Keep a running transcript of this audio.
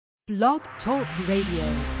Blog Talk Radio.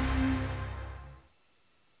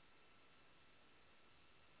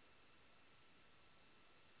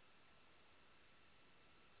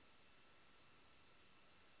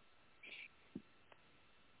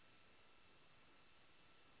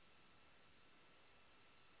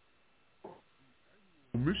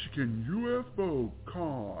 Michigan UFO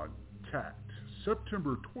Contact,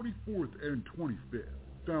 September 24th and 25th,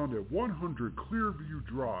 found at 100 Clearview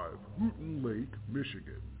Drive, Houghton Lake,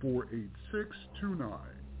 Michigan, 48629.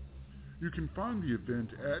 You can find the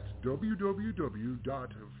event at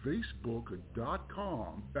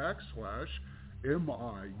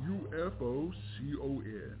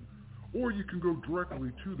www.facebook.com/MIUFOCON, or you can go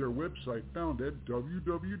directly to their website found at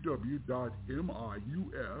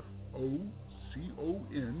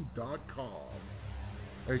www.miufocon.com.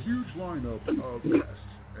 A huge lineup of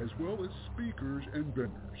guests, as well as speakers and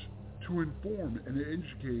vendors, to inform and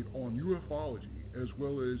educate on ufology, as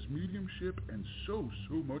well as mediumship and so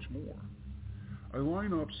much more. A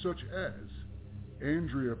lineup such as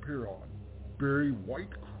Andrea Perron, Barry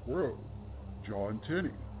White Crow, John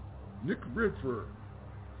Tenney, Nick Redford,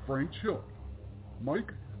 Frank Chilton,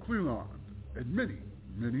 Mike Cleland, and many,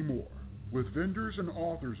 many more, with vendors and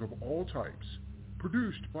authors of all types.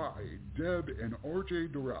 Produced by Deb and R.J.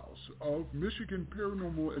 Doraus of Michigan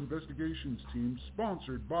Paranormal Investigations Team,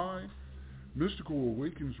 sponsored by Mystical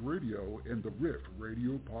Awakens Radio and the Riff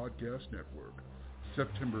Radio Podcast Network.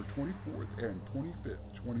 September 24th and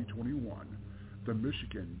 25th, 2021, the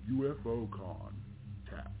Michigan UFO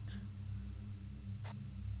Contact.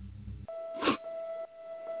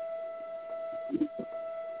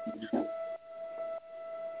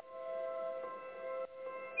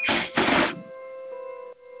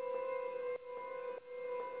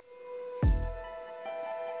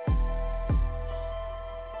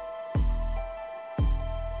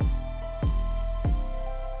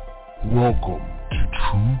 Welcome to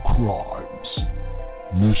True Crimes,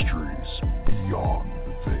 Mysteries Beyond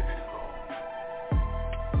the Veil.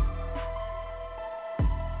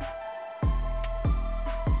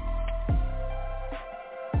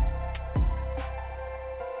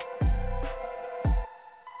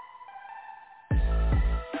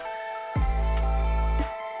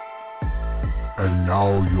 And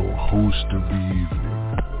now your host of the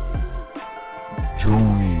evening,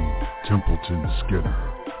 Joni Templeton Skinner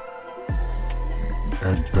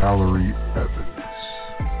and Valerie Evans.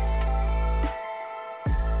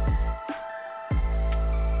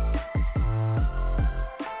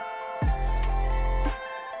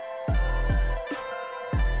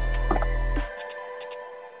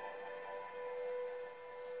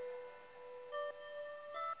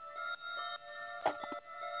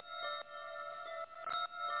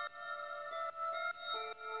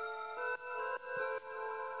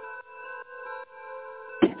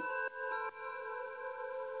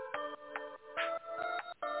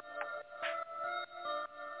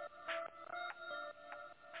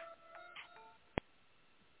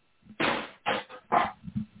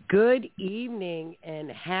 Good evening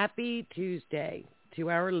and happy Tuesday to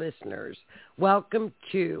our listeners. Welcome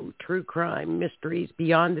to True Crime Mysteries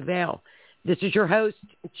Beyond the Veil. This is your host,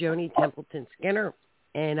 Joni Templeton Skinner,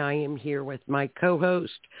 and I am here with my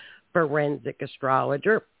co-host, forensic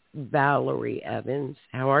astrologer, Valerie Evans.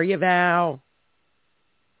 How are you, Val?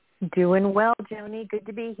 Doing well, Joni. Good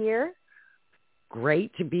to be here.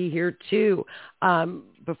 Great to be here, too.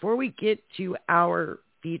 Before we get to our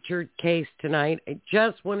featured case tonight, I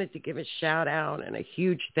just wanted to give a shout out and a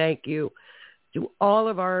huge thank you to all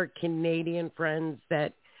of our Canadian friends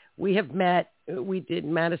that we have met. We did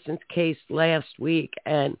Madison's case last week,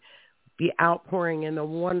 and the outpouring and the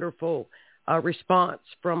wonderful response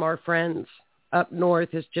from our friends up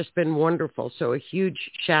north has just been wonderful. So a huge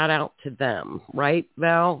shout out to them, right,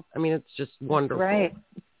 Val? I mean, it's just wonderful. Right.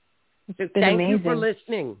 So thank you for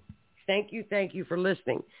listening. Thank you for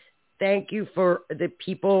listening. Thank you for the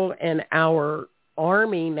people in our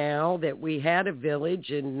army now that we had a village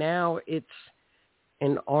and now it's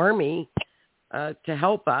an army to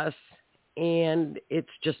help us, and it's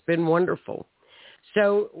just been wonderful.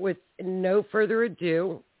 So with no further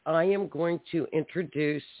ado, I am going to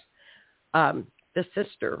introduce the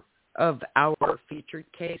sister of our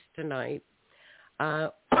featured case tonight.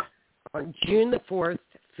 On June the 5th,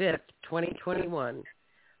 2021,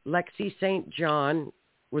 Lexi St. John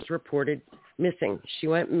was reported missing. She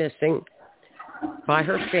went missing by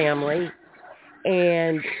her family,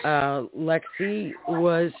 and Lexi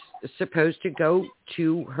was supposed to go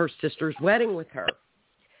to her sister's wedding with her.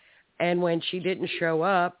 And when she didn't show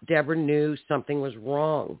up, Deborah knew something was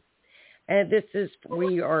wrong. And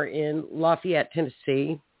we are in Lafayette,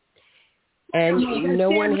 Tennessee. And no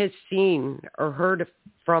one has seen or heard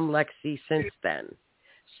from Lexi since then.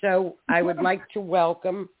 So I would like to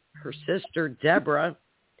welcome her sister, Deborah.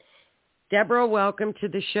 Deborah, welcome to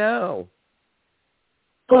the show.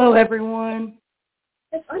 Hello, everyone.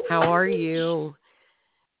 How are you?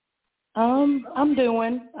 I'm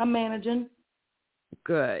managing.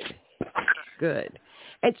 Good.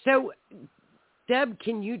 And so, Deb,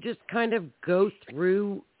 can you just kind of go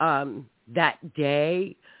through that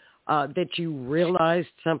day that you realized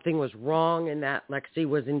something was wrong and that Lexi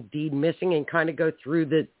was indeed missing, and kind of go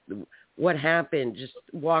through what happened? Just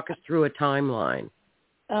walk us through a timeline.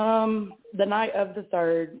 The night of the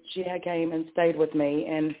 3rd, she had came and stayed with me,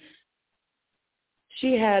 and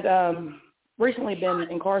she had recently been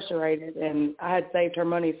incarcerated, and I had saved her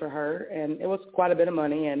money for her, and it was quite a bit of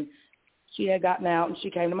money, and she had gotten out, and she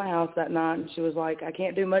came to my house that night, and she was like, I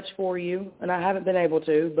can't do much for you, and I haven't been able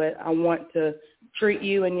to, but I want to treat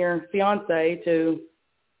you and your fiance to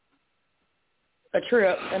a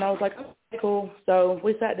trip. And I was like, okay, cool. So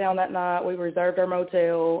we sat down that night. We reserved our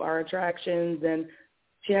motel, our attractions, and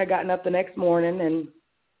she had gotten up the next morning, and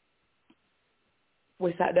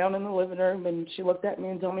we sat down in the living room, and she looked at me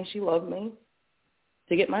and told me she loved me,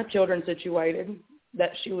 to get my children situated,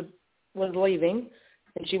 that she was leaving,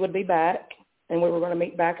 and she would be back, and we were going to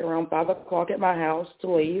meet back around 5 o'clock at my house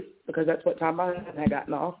to leave, because that's what time my husband had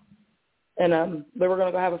gotten off. And we were going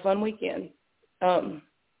to go have a fun weekend. The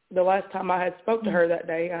last time I had spoke to her that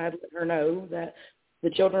day, I had let her know that the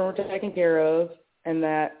children were taken care of and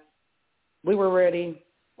that we were ready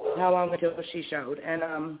how long until she showed.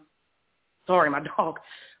 And, sorry, my dog.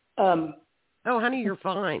 Oh, honey, you're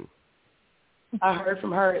fine. I heard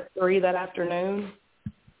from her at 3 that afternoon,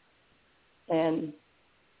 and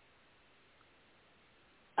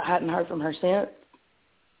I hadn't heard from her since.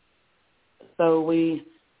 So we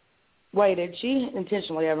waited. She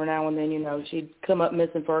intentionally, every now and then, she'd come up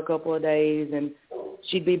missing for a couple of days, and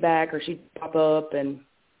she'd be back, or she'd pop up and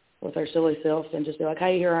with her silly self and just be like,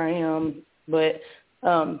 hey, here I am. But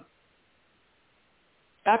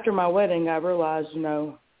after my wedding, I realized,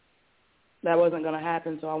 that wasn't going to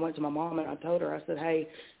happen. So I went to my mom and I told her, I said, hey,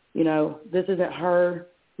 this isn't her.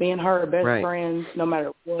 Me and her are best friends no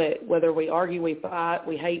matter what. Whether we argue, we fight,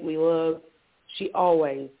 we hate, we love. She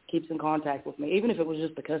always keeps in contact with me, even if it was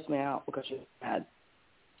just to cuss me out because she was mad.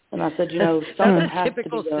 And I said, something has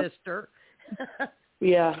typical to be done. Sister.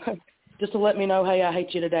 Yeah, just to let me know, hey, I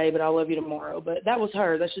hate you today, but I love you tomorrow. But that was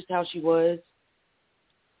her. That's just how she was.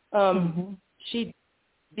 She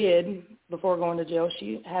did, before going to jail,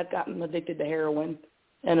 she had gotten addicted to heroin.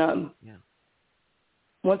 And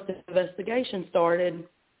once the investigation started,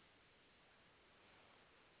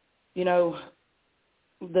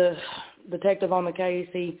 the detective on the case,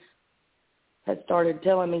 he had started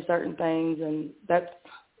telling me certain things, and that's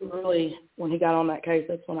really, when he got on that case,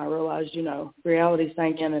 that's when I realized, reality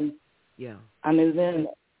sank in, and I knew then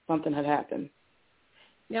that something had happened.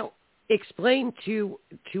 Now, explain to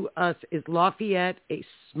us, is Lafayette a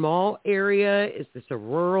small area? Is this a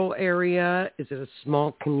rural area? Is it a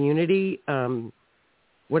small community?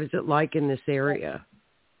 What is it like in this area?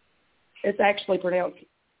 It's actually pronounced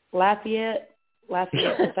Lafayette,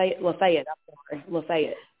 Lafayette,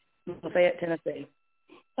 Tennessee.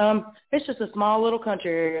 It's just a small little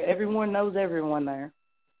country area. Everyone knows everyone there.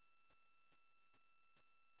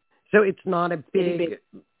 So it's not a big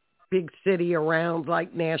city around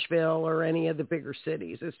like Nashville or any of the bigger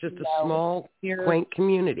cities. It's just a small, quaint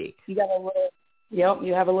community. You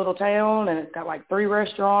have a little town, and it's got like 3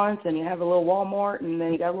 restaurants, and you have a little Walmart, and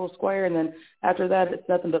then you got a little square, and then after that, it's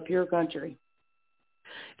nothing but pure country.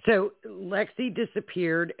 So Lexi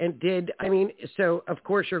disappeared so of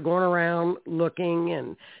course you're going around looking,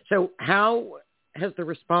 and so how has the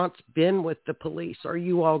response been with the police? Are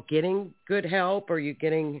you all getting good help? Are you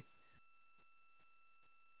getting...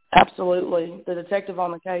 Absolutely. The detective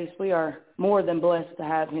on the case, we are more than blessed to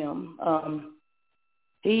have him.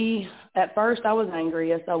 At first I was angry,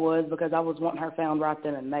 yes I was, because I was wanting her found right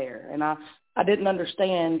then and there. And I didn't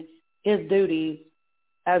understand his duties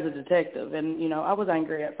as a detective. And, I was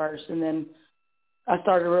angry at first. And then I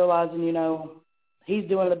started realizing, he's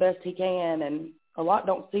doing the best he can, and a lot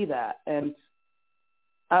don't see that. And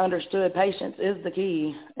I understood patience is the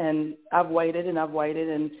key, and I've waited,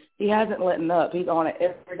 and he hasn't letting up. He's on it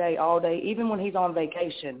every day, all day. Even when he's on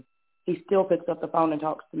vacation, he still picks up the phone and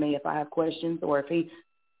talks to me if I have questions, or if he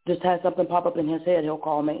just has something pop up in his head, he'll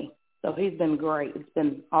call me. So he's been great. It's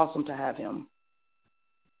been awesome to have him.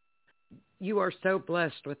 You are so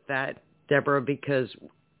blessed with that, Deborah, because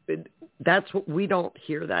that's what we don't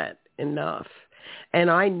hear that enough. And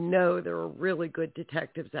I know there are really good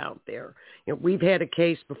detectives out there. You know, we've had a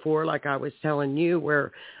case before, like I was telling you,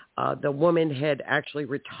 where the woman had actually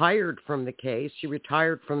retired from the case. She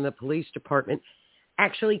retired from the police department,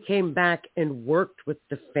 actually came back and worked with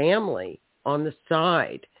the family on the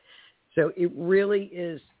side. So it really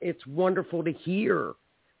is, it's wonderful to hear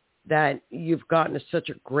that you've gotten such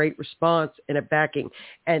a great response and a backing.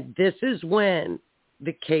 And this is when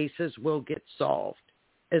the cases will get solved,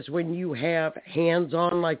 is when you have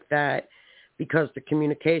hands-on like that, because the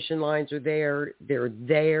communication lines are there,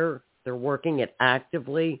 they're working it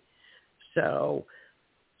actively. So,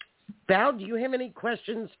 Val, do you have any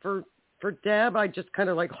questions for Deb? I just kind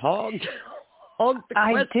of like hogged the question.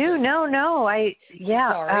 I do. No.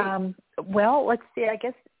 Well, let's see. I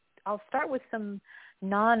guess I'll start with some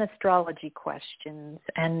non-astrology questions.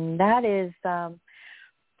 And that is,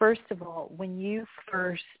 first of all, when you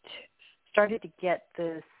first started to get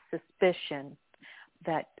the suspicion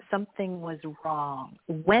that something was wrong,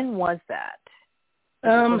 when was that?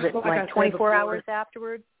 Was it like 24 hours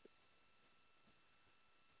afterwards?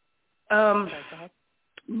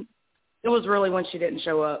 It was really when she didn't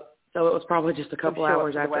show up. So it was probably just a couple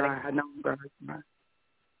hours after I had known her.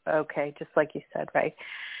 Okay, just like you said, right.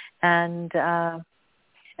 And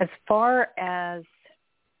as far as,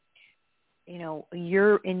 you know,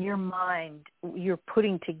 you're in your mind, you're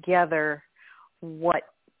putting together what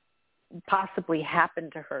possibly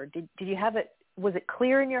happened to her. Did you have it, was it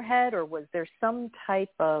clear in your head, or was there some type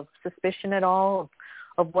of suspicion at all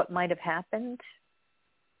of what might have happened?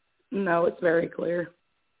 No, it's very clear.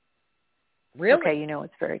 Really? Okay, you know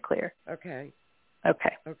it's very clear. Okay.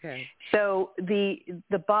 So the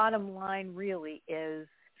bottom line really is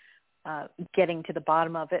getting to the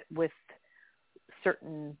bottom of it with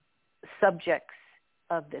certain subjects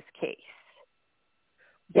of this case,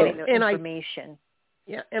 getting the information.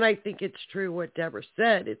 And I think it's true what Deborah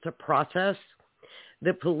said. It's a process.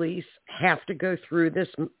 The police have to go through this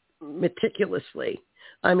meticulously.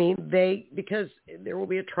 I mean, because there will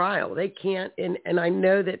be a trial. They can't, and I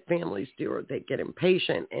know that families do, or they get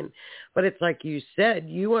impatient. But it's like you said,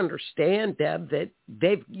 you understand, Deb, that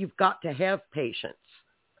you've got to have patience,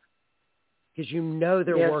 because you know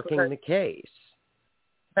they're working the case.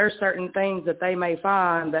 There's certain things that they may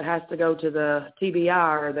find that has to go to the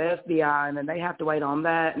TBI or the FBI, and then they have to wait on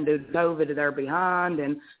that, and due to COVID, they're behind,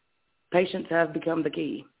 and patience have become the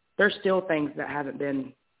key. There's still things that haven't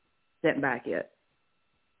been sent back yet.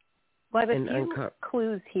 Well, I have a few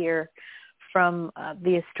clues here from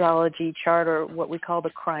the astrology chart, or what we call the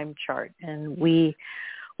crime chart. And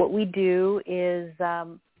what we do is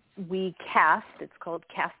we cast. It's called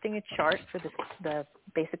casting a chart for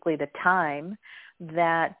basically the time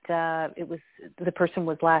that the person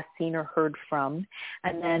was last seen or heard from.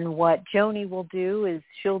 And then what Joni will do is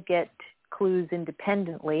she'll get clues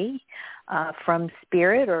independently from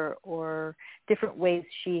spirit or different ways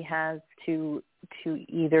she has to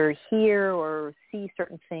either hear or see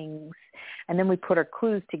certain things, and then we put our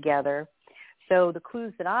clues together. So the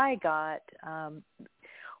clues that I got,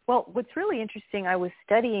 well, what's really interesting, I was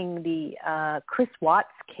studying the Chris Watts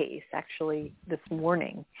case actually this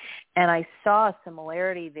morning, and I saw a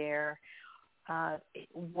similarity there.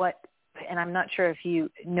 And I'm not sure if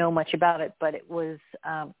you know much about it, but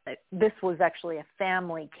this was actually a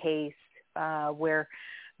family case where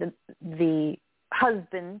the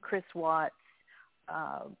husband, Chris Watts,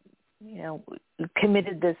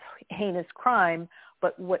 committed this heinous crime,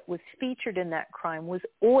 but what was featured in that crime was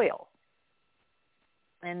oil.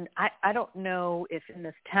 And I don't know if in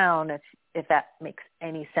this town, if that makes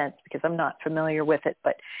any sense, because I'm not familiar with it,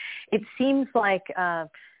 but it seems like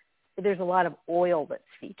there's a lot of oil that's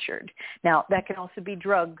featured. Now, that can also be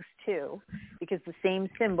drugs, too, because the same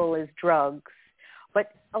symbol is drugs.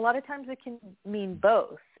 But a lot of times it can mean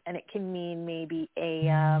both, and it can mean maybe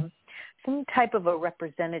some type of a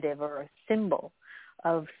representative or a symbol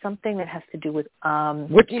of something that has to do with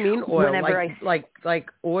what do you mean oil? Like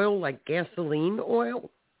oil, like gasoline oil?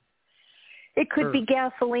 It could be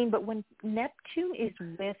gasoline, but when Neptune is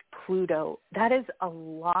with Pluto, that is a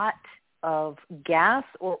lot of gas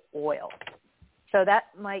or oil. So that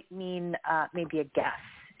might mean maybe a gas.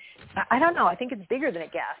 I don't know. I think it's bigger than a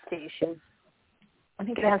gas station. I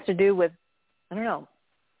think it has to do with, I don't know,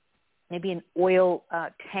 maybe an oil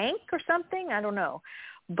tank or something. I don't know.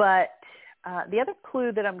 But the other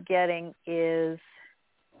clue that I'm getting is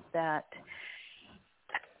that,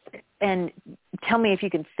 and tell me if you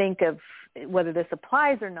can think of whether this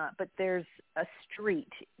applies or not, but there's a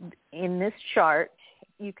street in this chart.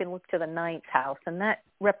 You can look to the 9th house, and that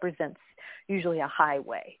represents usually a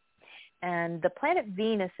highway. And the planet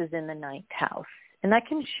Venus is in the 9th house. and that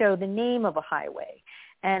can show the name of a highway.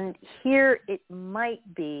 And here it might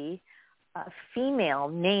be a female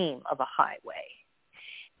name of a highway.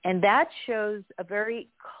 And that shows a very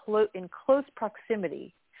in close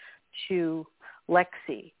proximity to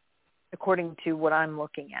Lexi, according to what I'm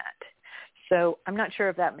looking at. So I'm not sure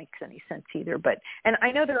if that makes any sense either. And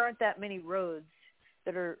I know there aren't that many roads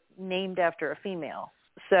that are named after a female.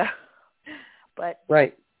 So, but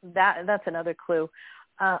right. That's another clue.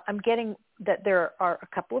 I'm getting that there are a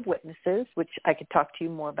couple of witnesses, which I could talk to you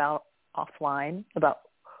more about offline, about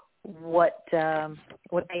what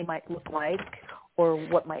they might look like or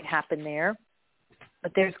what might happen there.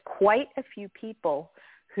 But there's quite a few people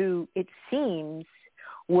who it seems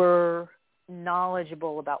were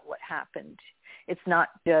knowledgeable about what happened. It's not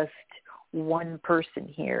just one person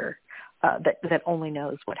here that only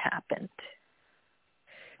knows what happened.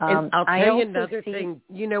 And I'll tell you another thing.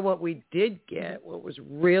 You know what we did get, what was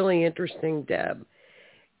really interesting, Deb,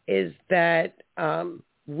 is that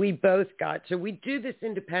we both got, so we do this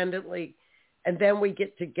independently, and then we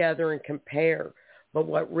get together and compare. But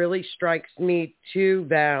what really strikes me too,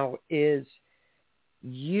 Val, is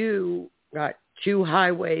you got two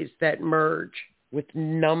highways that merge with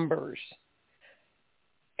numbers.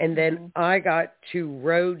 And then I got two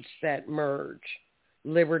roads that merge,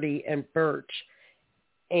 Liberty and Birch.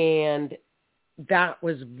 And that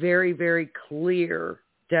was very, very clear,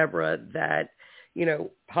 Deborah, that,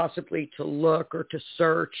 possibly to look or to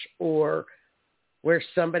search or where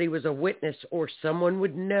somebody was a witness or someone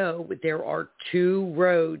would know there are two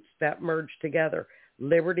roads that merge together,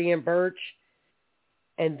 Liberty and Birch.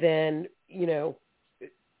 And then,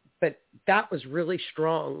 but that was really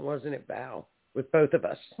strong, wasn't it, Val, with both of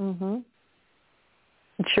us? Mm-hmm.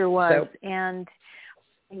 It sure was. And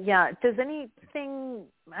yeah, does anything,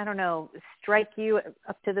 I don't know, strike you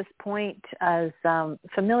up to this point as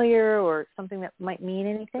familiar or something that might mean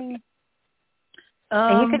anything?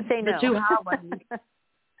 And you can say no. The two highways.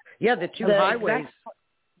 Yeah, the two highways.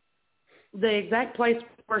 The exact place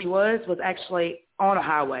where he was actually on a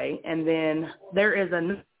highway, and then there is a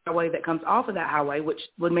new highway that comes off of that highway, which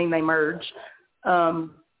would mean they merge,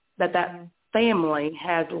 that family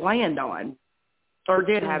has land on, or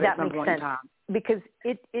did have at some point in time. Because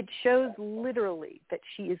it shows literally that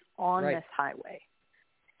she is on this highway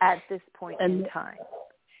at this point in time.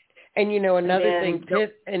 And another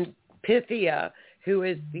thing, Pythia, who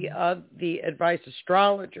is the advice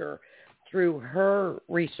astrologer, through her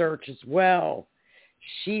research as well,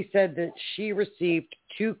 she said that she received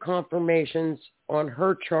two confirmations on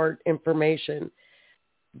her chart information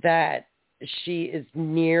that she is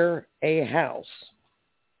near a house,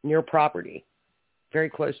 near property, very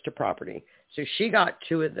close to property. So she got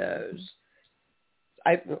two of those.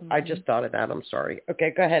 I just thought of that. I'm sorry.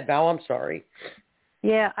 Okay, go ahead, Val. I'm sorry.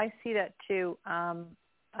 Yeah, I see that too.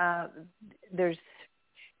 There's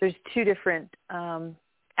two different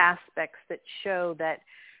aspects that show that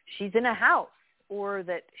she's in a house, or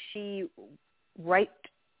that she, right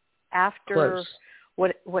after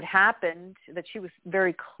what happened, that she was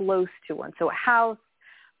very close to one. So a house,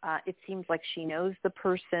 it seems like she knows the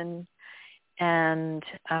person. And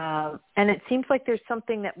it seems like there's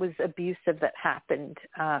something that was abusive that happened.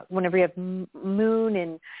 Whenever you have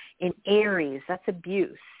moon in Aries, that's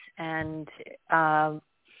abuse. And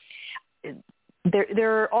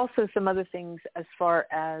there are also some other things as far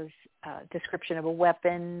as description of a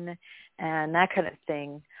weapon and that kind of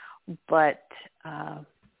thing. But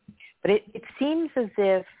it seems as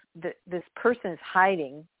if this person is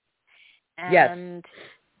hiding, and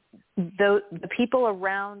the people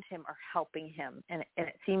around him are helping him, and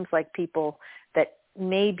it seems like people that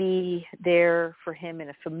may be there for him in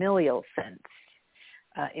a familial sense.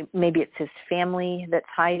 Maybe it's his family that's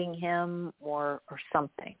hiding him or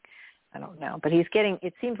something. I don't know. But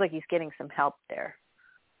it seems like he's getting some help there.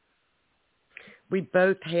 We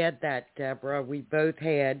both had that, Deborah.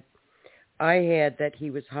 I had that he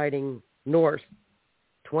was hiding north,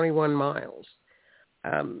 21 miles.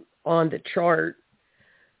 On the chart,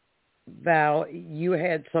 Val, you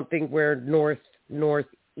had something where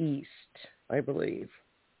northeast, I believe.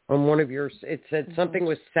 On one of yours, it said something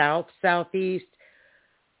was southeast,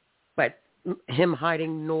 but him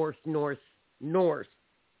hiding north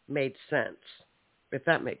made sense, if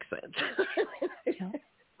that makes sense.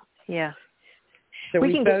 Yeah. So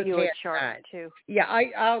we can get you a chart too. Yeah,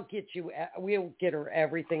 I'll get you. We'll get her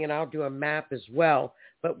everything, and I'll do a map as well.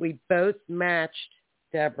 But we both matched,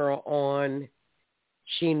 Deborah, on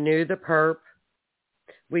she knew the perp.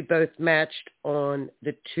 We both matched on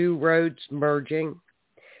the two roads merging.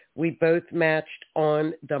 We both matched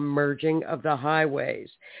on the merging of the highways.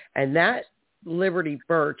 And that Liberty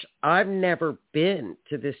Birch, I've never been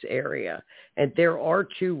to this area, and there are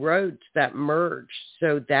two roads that merge.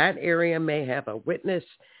 So that area may have a witness.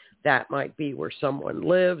 That might be where someone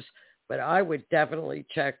lives, but I would definitely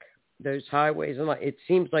check those highways. And it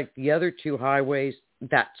seems like the other two highways,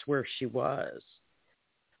 that's where she was.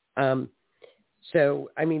 So,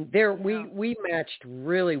 I mean, we matched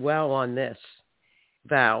really well on this,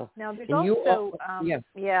 Val. Now, there's also,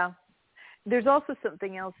 there's also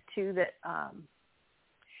something else, too, that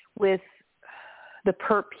with the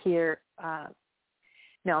perp here,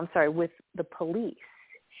 with the police,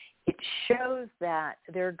 it shows that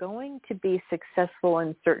they're going to be successful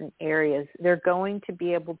in certain areas. They're going to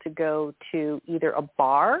be able to go to either a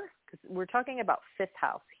bar, because we're talking about fifth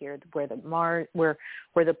house here, where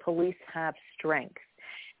the police have strength,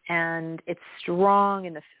 and it's strong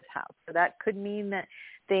in the fifth house. So that could mean that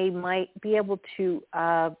they might be able to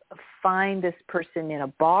find this person in a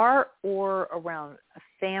bar or around a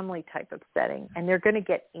family type of setting, and they're going to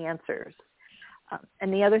get answers.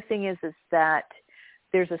 And the other thing is that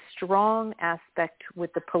there's a strong aspect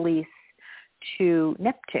with the police to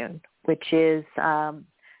Neptune, which is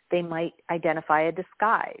they might identify a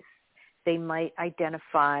disguise. They might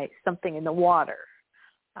identify something in the water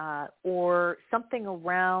or something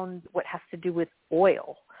around what has to do with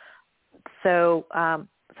oil. So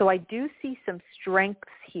I do see some strengths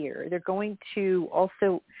here. They're going to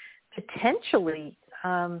also potentially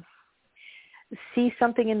see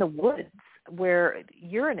something in the woods, where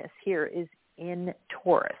Uranus here is in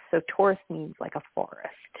Taurus. So Taurus means like a forest.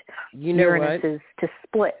 You know Uranus what? is to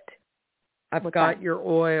split. I've got your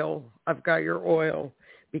oil,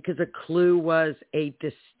 because a clue was a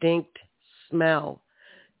distinct smell.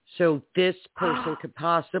 So this person could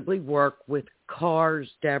possibly work with cars,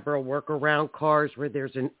 Deborah, work around cars where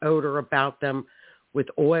there's an odor about them with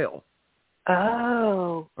oil.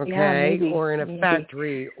 Oh, okay, yeah, maybe, or in a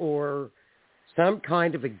factory or some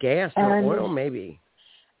kind of a gas or oil, maybe.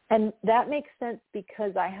 And that makes sense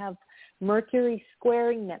because I have Mercury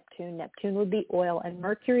squaring Neptune. Neptune would be oil, and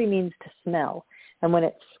Mercury means to smell. And when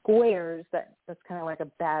it squares, that's kind of like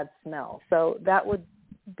a bad smell. So that would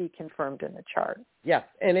be confirmed in the chart. Yeah,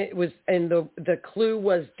 and the clue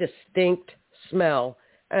was distinct smell,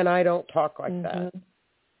 and I don't talk like that.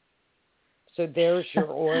 So there's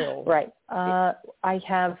your oil. Right. I've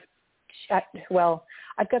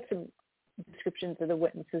got some descriptions of the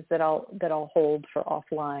witnesses that I'll hold for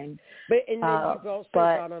offline. But and then you've also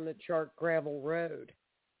got on the chart gravel road,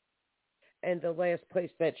 and the last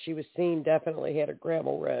place that she was seen definitely had a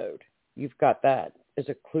gravel road. You've got that as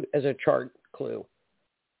a clue, as a chart clue.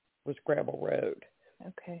 Was gravel road.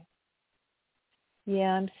 Okay.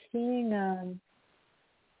 Yeah, I'm seeing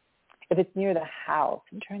if it's near the house.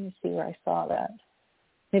 I'm trying to see where I saw that.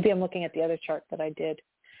 Maybe I'm looking at the other chart that I did.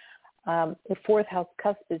 The fourth house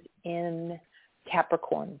cusp is in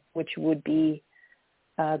Capricorn, which would be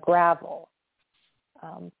gravel.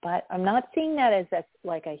 But I'm not seeing that as that's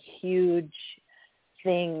like a huge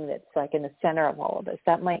thing that's like in the center of all of this.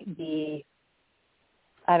 That might be,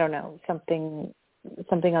 I don't know, something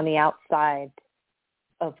on the outside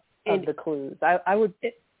of the clues. I would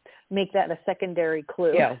make that a secondary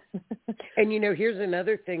clue. Yeah. And, here's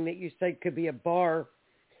another thing that you said could be a bar.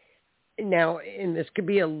 Now, and this could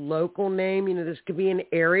be a local name. This could be an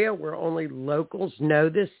area where only locals know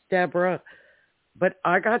this, Deborah. But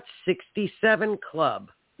I got 67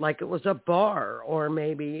 Club, like it was a bar or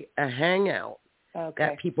maybe a hangout. Okay.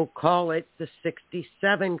 That people call it the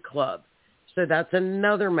 67 Club. So that's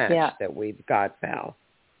another match that we've got, Val.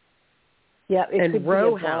 Yeah, it and could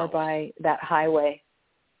row be a bar house by that highway.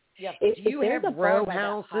 Yeah, if you have row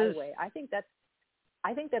houses? Highway, I think that's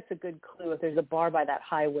a good clue. If there's a bar by that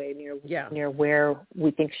highway near where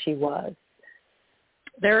we think she was,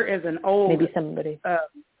 there is an old maybe somebody.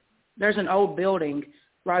 There's an old building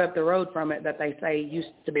right up the road from it that they say used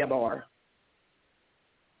to be a bar.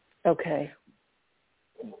 Okay.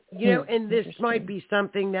 And this might be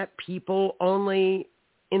something that people only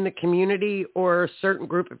in the community or a certain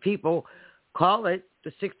group of people call it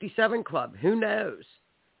the 67 Club. Who knows?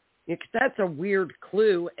 Because that's a weird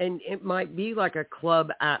clue, and it might be like a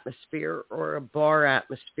club atmosphere or a bar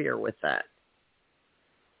atmosphere with that.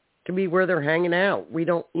 It could be where they're hanging out. We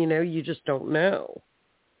don't, you just don't know.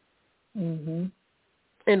 Mm-hmm.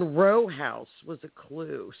 And row house was a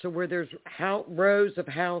clue. So where there's rows of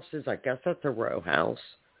houses, I guess that's a row house.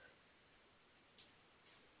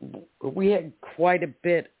 We had quite a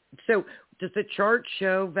bit. So does the chart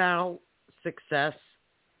show, Val, success,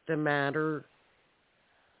 the matter?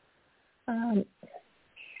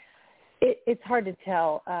 It's hard to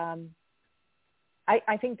tell.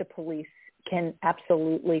 I think the police can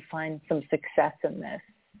absolutely find some success in this.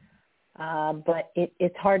 But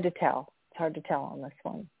it's hard to tell. It's hard to tell on this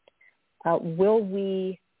one. Will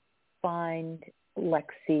we find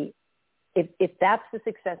Lexi? If that's the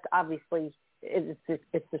success, obviously it's a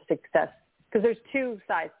success, because there's two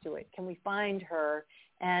sides to it. Can we find her,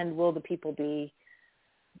 and will the people be,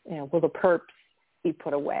 will the perps be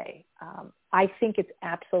put away? I think it's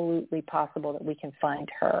absolutely possible that we can find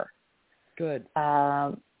her. Good.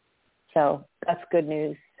 So that's good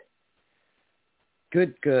news.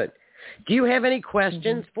 Good. Do you have any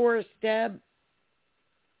questions for us, Deb?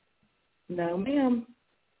 No, ma'am.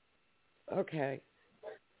 Okay.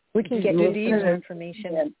 We can get you more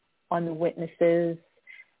information on the witnesses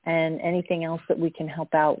and anything else that we can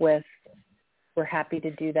help out with. We're happy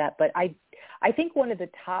to do that. But I think one of the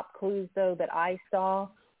top clues, though, that I saw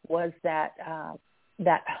was that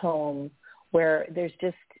that home where there's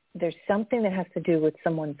something that has to do with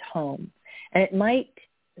someone's home, and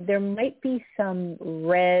there might be some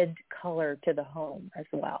red color to the home as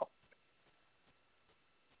well.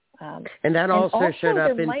 And that also showed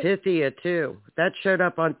up in Pythia, too. That showed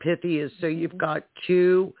up on Pythia. So you've got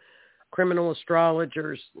two criminal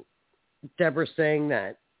astrologers, Deborah, saying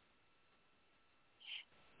that.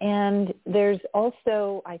 And there's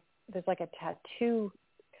also, there's like a tattoo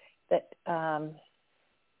that I'm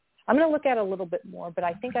going to look at a little bit more, but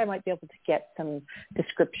I think I might be able to get some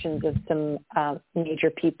descriptions of some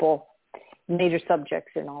major people, major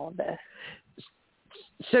subjects in all of this.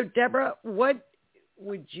 So, Deborah, what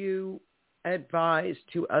would you advise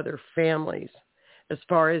to other families as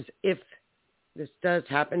far as if this does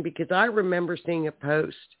happen? Because I remember seeing a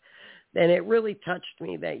post, and it really touched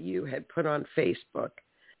me, that you had put on Facebook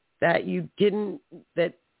that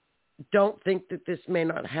don't think that this may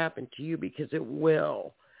not happen to you, because it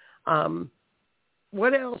will.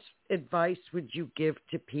 What else advice would you give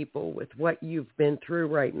to people with what you've been through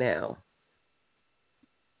right now?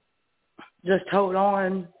 Just hold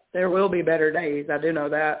on. There will be better days. I do know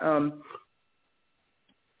that.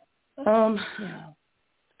 Yeah.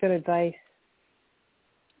 Good advice.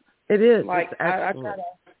 It is. Like I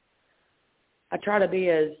try to be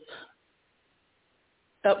as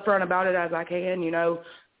upfront about it as I can. A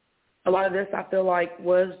lot of this I feel like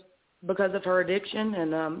was because of her addiction,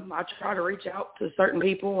 and I try to reach out to certain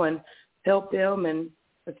people and help them. And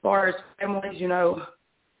as far as families,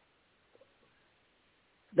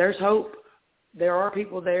 there's hope. There are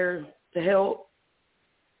people there to help.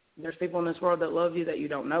 There's people in this world that love you that you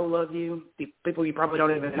don't know love you, people you probably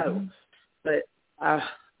don't even know. But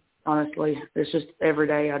honestly, it's just every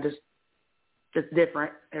day. It's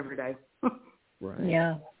different every day. Right.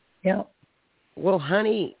 Yeah. Yeah. Well,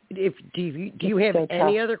 honey, do you have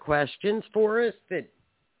any other questions for us? That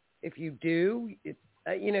if you do,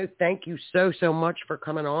 thank you so much for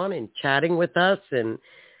coming on and chatting with us and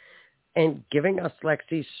giving us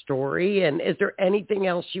Lexi's story. And is there anything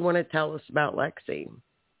else you want to tell us about Lexi?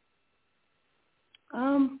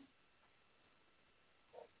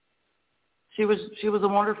 She was a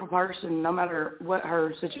wonderful person. No matter what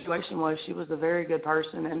her situation was, she was a very good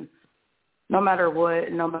person. And no matter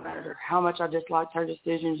how much I disliked her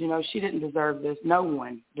decisions, she didn't deserve this. No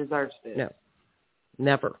one deserves this. No,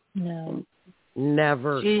 never. No,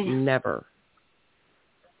 never.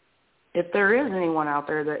 If there is anyone out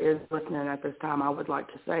there that is listening at this time, I would like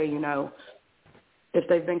to say, if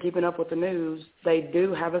they've been keeping up with the news, they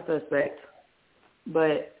do have a suspect.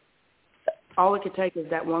 But all it could take is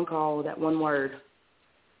that one call, that one word,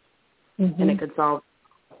 and it could solve.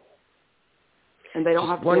 And they don't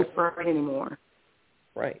have to be afraid anymore.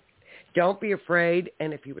 Right. Don't be afraid.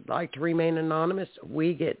 And if you would like to remain anonymous,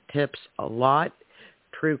 we get tips a lot.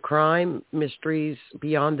 True crime, mysteries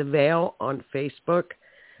beyond the veil on Facebook.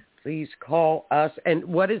 Please call us. And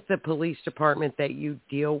what is the police department that you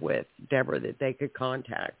deal with, Deborah, that they could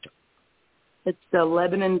contact? It's the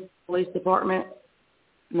Lebanon Police Department,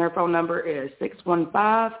 and their phone number is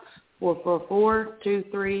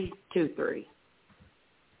 615-444-2323.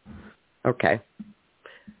 Okay.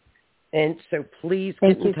 And so please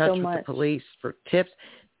get in touch with the police for tips.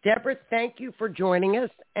 Deborah, thank you for joining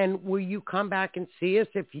us. And will you come back and see us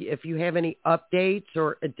if you have any updates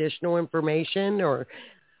or additional information? Or,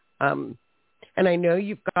 and I know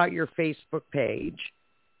you've got your Facebook page.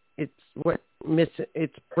 It's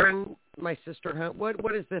Bring My Sister Home.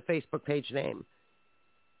 What is the Facebook page name?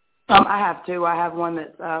 I have two. I have one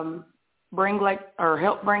that's Help Bring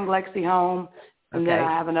Lexi Home. And then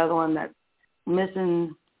I have another one that's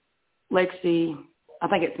Missing Lexi. I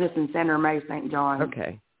think it's Missing Sandra May St. John.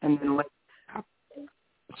 Okay. And then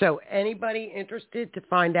so anybody interested to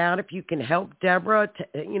find out if you can help Deborah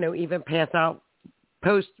to, even pass out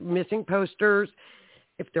missing posters,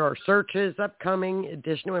 if there are searches upcoming,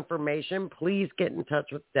 additional information, please get in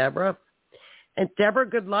touch with Deborah. And Deborah,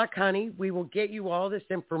 good luck, honey. We will get you all this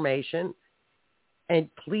information. And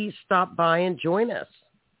please stop by and join us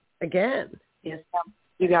again. Yes,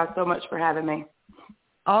 you guys so much for having me.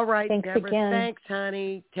 All right, thanks Deborah. Again. Thanks,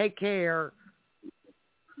 honey. Take care.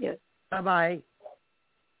 Yes. Bye-bye.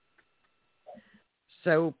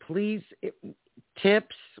 So please,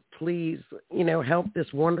 tips, please, help this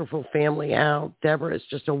wonderful family out. Deborah is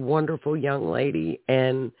just a wonderful young lady,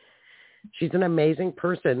 and she's an amazing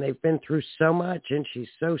person. They've been through so much, and she's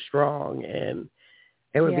so strong, and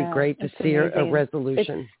it would be great to see a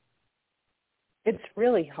resolution. It's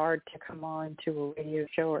really hard to come on to a radio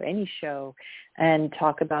show or any show and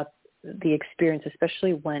talk about the experience,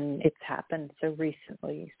 especially when it's happened so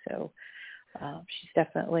recently. So she's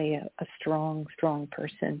definitely a strong, strong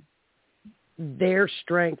person. Their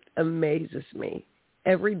strength amazes me.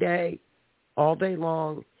 Every day, all day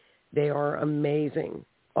long, they are amazing,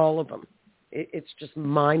 all of them. It's just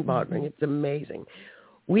mind-boggling. Mm-hmm. It's amazing.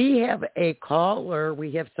 We have a caller.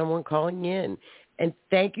 We have someone calling in. And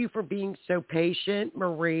thank you for being so patient,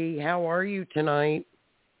 Marie. How are you tonight?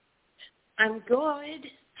 I'm good.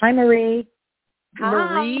 Hi, Marie. Hi.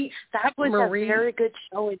 Marie. That was a very good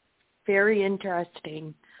show. It's very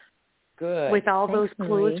interesting. Good. With all Thanks, those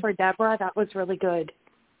clues Marie. for Deborah, that was really good.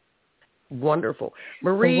 Wonderful.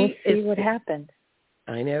 Marie, we'll see what happens.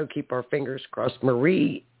 I know. Keep our fingers crossed.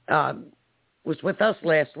 Marie was with us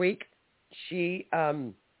last week. She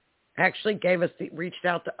actually reached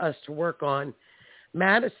out to us to work on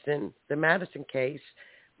the Madison case,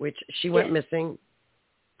 which she went missing.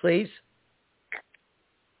 Please.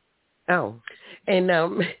 Oh, and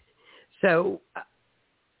so,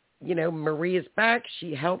 Marie is back.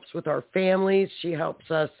 She helps with our families. She helps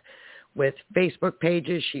us with Facebook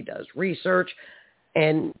pages. She does research,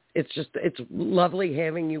 and it's lovely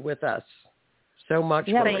having you with us. So much.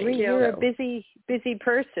 Yeah, Marie. Marie, you're a busy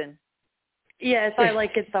person. Yes, I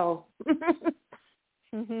like it though.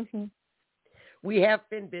 We have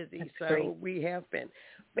been busy, That's so great. we have been.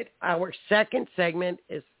 But our second segment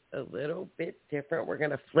is a little bit different. We're going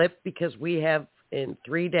to flip because we have in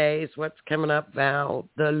 3 days what's coming up, Val,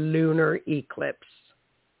 the lunar eclipse.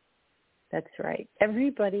 That's right.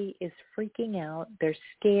 Everybody is freaking out. They're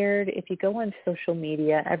scared. If you go on social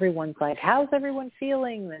media, everyone's like, how's everyone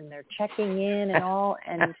feeling? And they're checking in and all.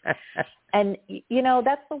 And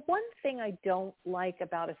that's the one thing I don't like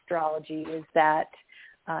about astrology is that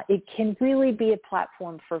it can really be a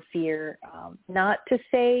platform for fear. Not to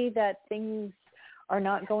say that things are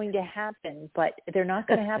not going to happen, but they're not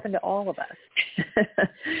going to happen to all of us.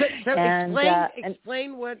 So and,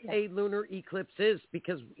 explain what a lunar eclipse is,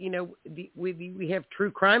 because we have true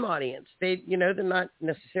crime audience. They're not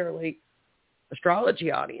necessarily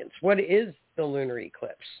astrology audience. What is the lunar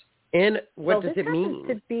eclipse, and what does it mean?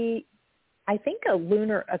 To be, I think this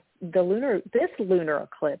lunar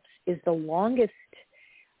eclipse is the longest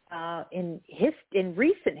in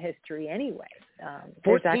recent history anyway.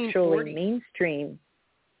 There's actually mainstream.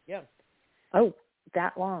 Yeah. Oh,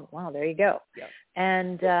 that long. Wow, there you go. Yeah.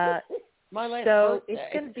 And my last so birthday.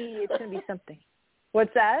 it's gonna be something.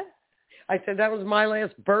 What's that? I said that was my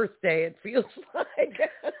last birthday, it feels like.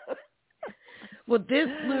 Well, this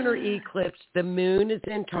lunar eclipse, the moon is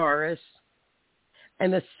in Taurus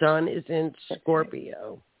and the sun is in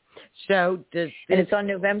Scorpio. So and it's on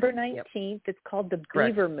November 19th. Yep. It's called the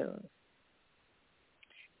Correct. Beaver Moon.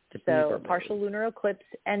 So partial lunar eclipse.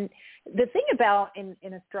 And the thing about in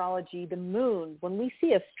astrology, the moon, when we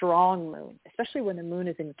see a strong moon, especially when the moon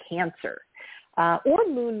is in Cancer or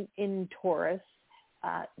moon in Taurus,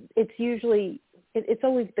 it's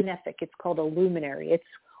always benefic. It's called a luminary. It's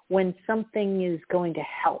when something is going to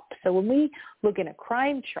help. So when we look in a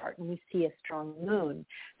crime chart and we see a strong moon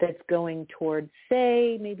that's going towards,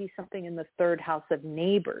 say, maybe something in the third house of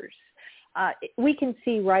neighbors, we can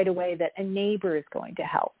see right away that a neighbor is going to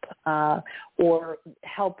help or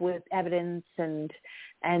help with evidence. And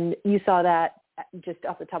you saw that just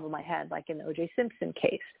off the top of my head, like in the O.J. Simpson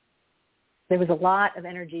case. There was a lot of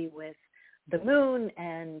energy with the moon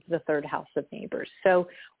and the third house of neighbors. So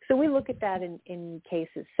we look at that in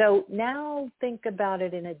cases. So now think about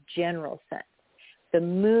it in a general sense. The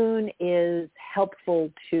moon is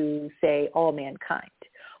helpful to, say, all mankind.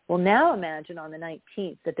 Well, now imagine on the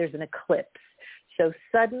 19th that there's an eclipse. So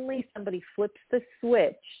suddenly somebody flips the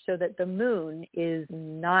switch so that the moon is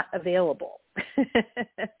not available.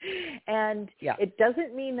 And It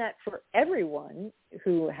doesn't mean that for everyone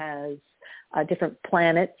who has different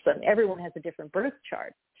planets, and everyone has a different birth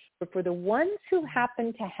chart, but for the ones who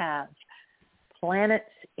happen to have planets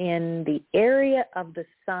in the area of the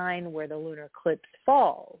sign where the lunar eclipse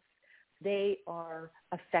falls, they are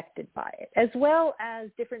affected by it, as well as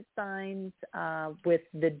different signs with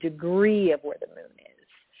the degree of where the moon is.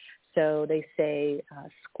 So they say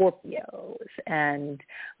Scorpios and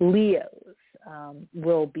Leos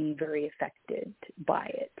will be very affected by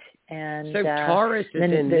it. And so Taurus is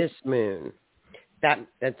in this moon.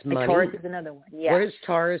 That's money. Taurus is another one. Yeah. What does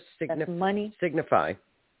Taurus money. Signify?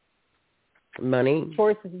 Money.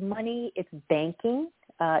 Taurus is money. It's banking.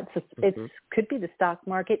 It could be the stock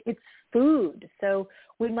market. It's food. So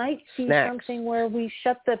we might see something where we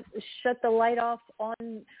shut the light off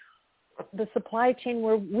on the supply chain,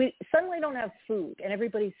 where we suddenly don't have food and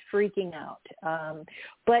everybody's freaking out.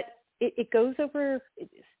 But it goes over.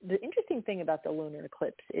 The interesting thing about the lunar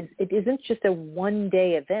eclipse is it isn't just a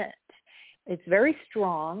one-day event. It's very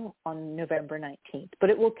strong on November 19th, but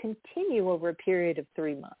it will continue over a period of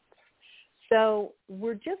 3 months. So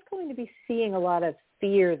we're just going to be seeing a lot of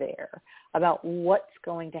fear there about what's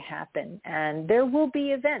going to happen. And there will be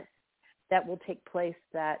events that will take place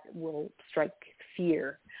that will strike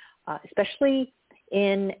fear, especially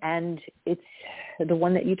and it's the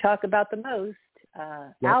one that you talk about the most,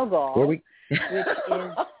 Algol, which is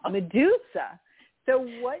Medusa. So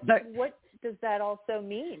what does that also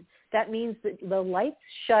mean? That means that the lights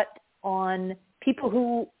shut on people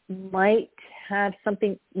who might have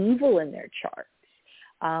something evil in their charts.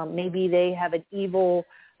 Maybe they have an evil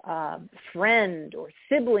friend or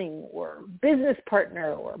sibling or business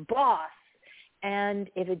partner or boss. And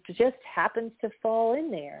if it just happens to fall in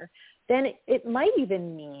there, then it might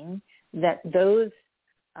even mean that those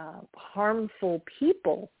harmful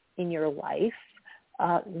people in your life,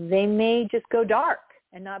 they may just go dark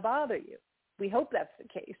and not bother you. We hope that's the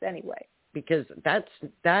case anyway. Because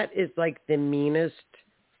that is like the meanest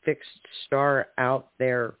fixed star out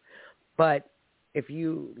there. But if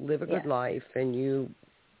you live a good life and you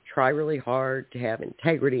try really hard to have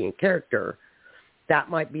integrity and character, that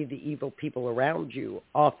might be the evil people around you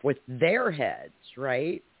off with their heads,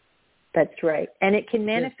 right? That's right. And it can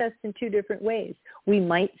manifest in two different ways. We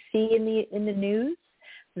might see in the news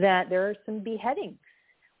that there are some beheadings.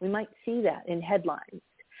 We might see that in headlines.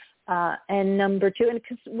 And number two, and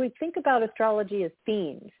because we think about astrology as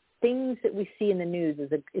themes, things that we see in the news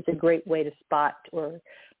is a great way to spot or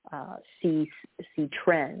see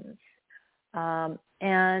trends.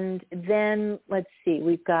 And then let's see,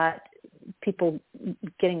 we've got people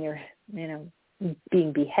getting their,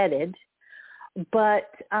 being beheaded,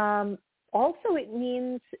 but also it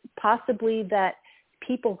means possibly that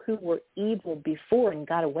people who were evil before and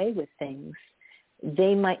got away with things,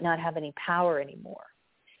 they might not have any power anymore.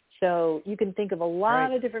 So you can think of a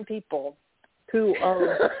lot of different people who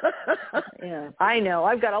are, I know.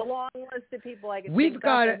 I've got a long list of people I can think of.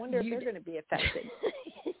 I wonder if they're going to be affected.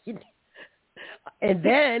 And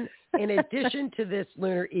then, in addition to this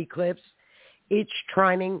lunar eclipse, it's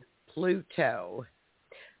trining Pluto.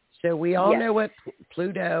 So we all know what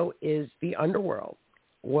Pluto is, the underworld,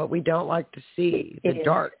 what we don't like to see, the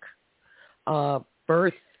dark,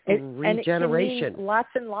 birth and regeneration. And it can mean lots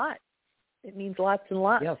and lots. It means lots and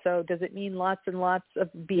lots. Yes. So does it mean lots and lots of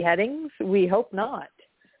beheadings? We hope not.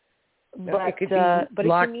 But it could be but it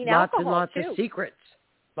can mean lots alcohol and lots too. of secrets.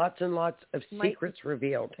 Lots and lots of secrets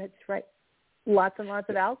revealed. That's right. Lots and lots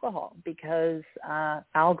of alcohol, because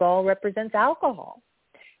Algol represents alcohol.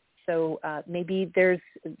 So maybe there's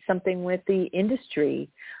something with the industry.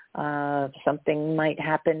 Something might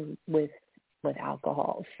happen with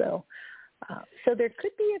alcohol. So there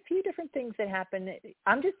could be a few different things that happen.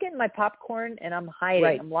 I'm just getting my popcorn and I'm hiding.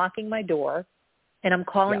 Right. I'm locking my door and I'm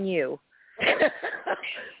calling you.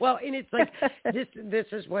 Well, and it's like this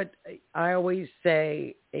is what I always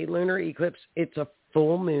say, a lunar eclipse, it's a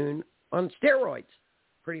full moon on steroids,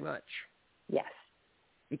 pretty much. Yes.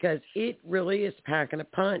 Because it really is packing a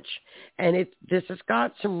punch. And this has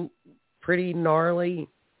got some pretty gnarly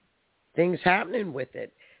things happening with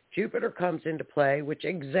it. Jupiter comes into play, which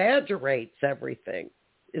exaggerates everything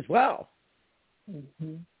as well.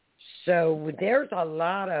 Mm-hmm. So there's a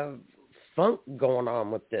lot of funk going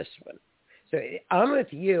on with this one. So I'm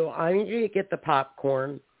with you. I need you to get the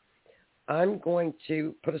popcorn. I'm going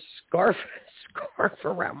to put a scarf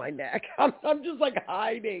around my neck. I'm just like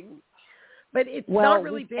hiding. But it's not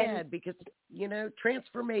really bad because,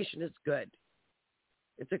 transformation is good.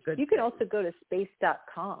 It's a good You can also go to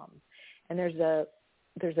space.com, and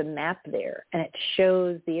there's a map there, and it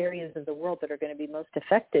shows the areas of the world that are going to be most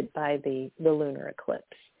affected by the lunar eclipse.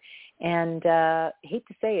 And I hate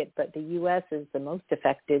to say it, but the U.S. is the most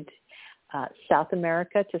affected, South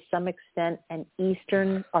America to some extent, and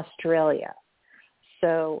Eastern Australia.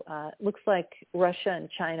 So it looks like Russia and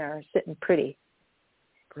China are sitting pretty.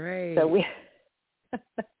 Great. So we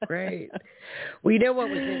Great. Well, you know what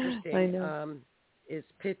was interesting? I know. Is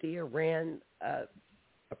Pythia ran a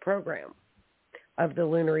program of the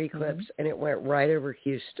lunar eclipse, and it went right over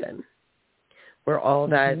Houston, where all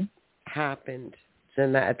that happened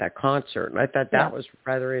at that concert. And I thought that was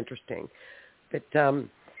rather interesting. But, you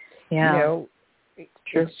know,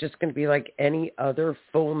 it's just going to be like any other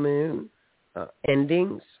full moon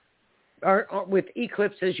endings. Or with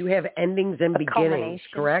eclipses, you have endings and beginnings,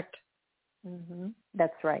 correct? Mm-hmm.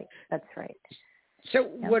 That's right. So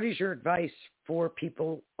what is your advice for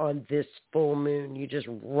people on this full moon? You just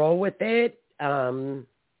roll with it? Do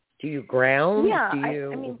you ground? Yeah, Do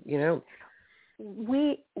you, I mean, you know?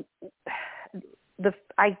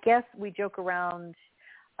 I guess we joke around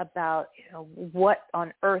about, you know, what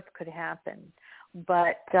on earth could happen.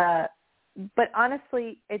 But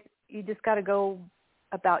honestly, you just got to go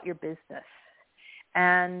about your business.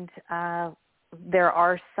 And there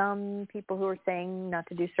are some people who are saying not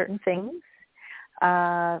to do certain things.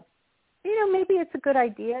 You know, maybe it's a good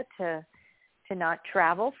idea to not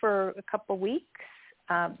travel for a couple of weeks.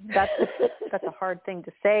 That's a hard thing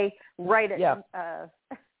to say right at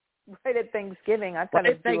Thanksgiving. I've got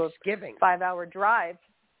to do a 5-hour drive.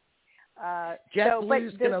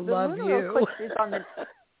 JetBlue's going to love you.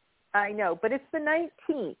 I know, but it's the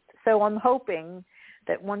 19th. So I'm hoping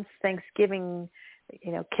that once Thanksgiving,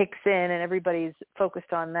 you know, kicks in and everybody's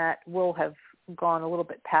focused on that, we'll have gone a little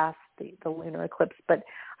bit past the lunar eclipse. But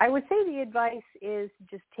I would say the advice is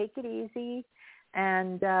just take it easy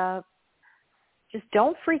and just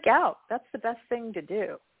don't freak out. That's the best thing to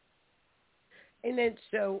do. And then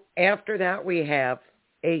so after that we have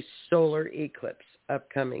a solar eclipse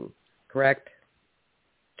upcoming, correct?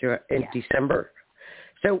 In December.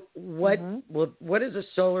 So what is a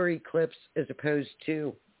solar eclipse as opposed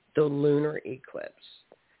to the lunar eclipse?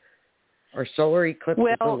 Are solar eclipses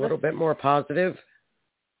a little bit more positive?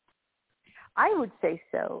 I would say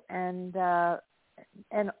so, and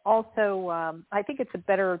also I think it's a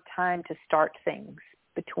better time to start things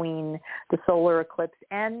between the solar eclipse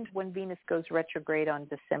and when Venus goes retrograde on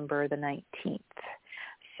December the 19th.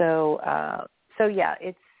 So yeah,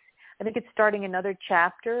 I think it's starting another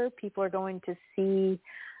chapter. People are going to see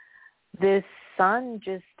this sun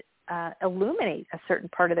just illuminate a certain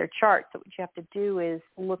part of their chart. So what you have to do is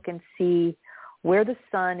look and see where the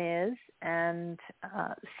sun is and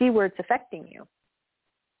see where it's affecting you.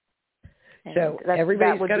 And so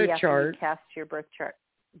everybody's got a chart. You cast your birth chart.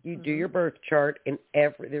 You do your birth chart, and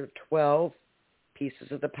there are 12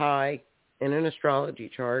 pieces of the pie in an astrology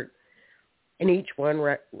chart, and each one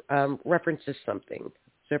references something.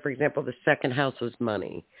 So, for example, the second house is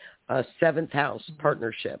money, seventh house,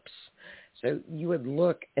 partnerships. So you would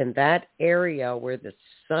look in that area where the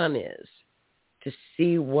sun is to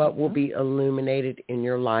see what will be illuminated in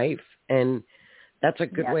your life. And that's a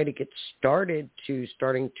good way to get started to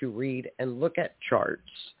starting to read and look at charts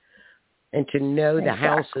and to know the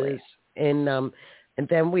houses. And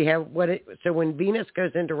then we have so when Venus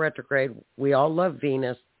goes into retrograde, we all love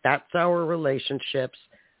Venus. That's our relationships.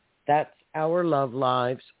 That's our love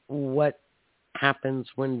lives. What happens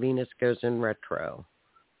when Venus goes in retro?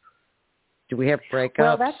 Do we have breakups?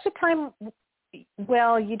 Well, that's the time.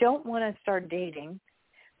 Well, you don't want to start dating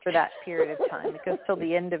for that period of time. It goes till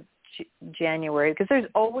the end of January, because there's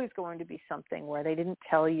always going to be something where they didn't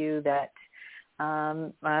tell you that,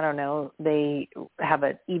 I don't know, they have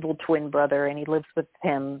an evil twin brother and he lives with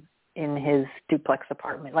him in his duplex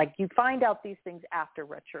apartment. Like, you find out these things after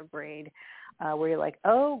retrograde, where you're like,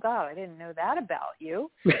 oh God, I didn't know that about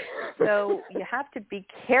you. So you have to be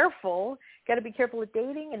careful. Got to be careful with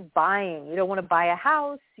dating and buying. You don't want to buy a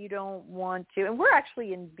house. You don't want to. And we're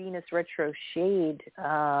actually in Venus retro shade,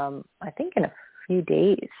 I think in a few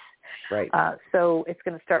days. Right. So it's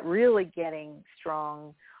going to start really getting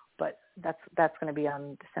strong, but that's going to be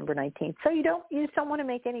on December 19th. So you just don't want to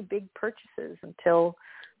make any big purchases until,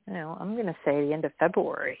 I'm going to say the end of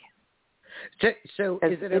February. So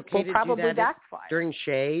is it okay to do that backfire during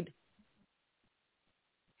shade?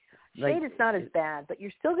 Shade is not as bad, but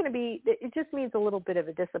you're still going to be, it just means a little bit of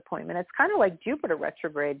a disappointment. It's kind of like Jupiter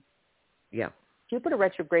retrograde. Yeah. Jupiter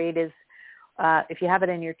retrograde is, if you have it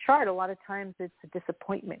in your chart, a lot of times it's a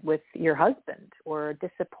disappointment with your husband or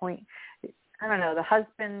I don't know, the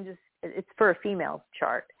husband it's for a female's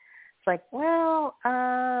chart. It's like, well,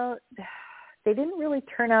 they didn't really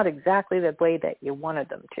turn out exactly the way that you wanted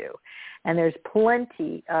them to. And there's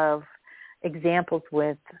plenty of examples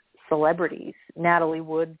with celebrities. Natalie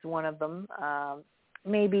Wood's one of them,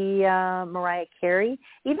 maybe Mariah Carey,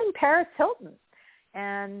 even Paris Hilton.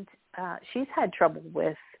 And she's had trouble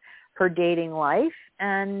with her dating life,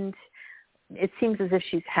 and it seems as if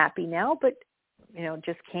she's happy now, but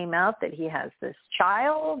just came out that he has this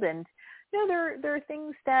child, and there are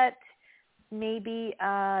things that maybe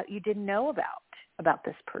you didn't know about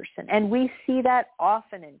this person, and we see that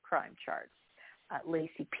often in crime charts.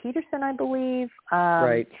 Lacey Peterson, I believe.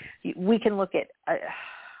 Right. We can look at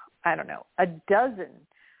a dozen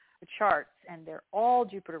charts, and they're all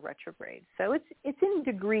Jupiter retrograde. So it's in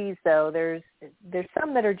degrees, though. There's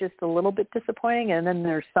some that are just a little bit disappointing, and then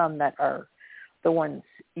there's some that are the ones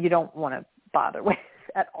you don't want to bother with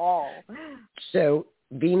at all. So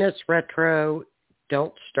Venus retro,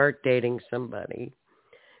 don't start dating somebody.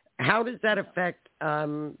 How does that affect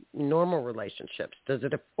normal relationships? Does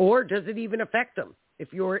it even affect them?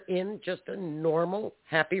 If you're in just a normal,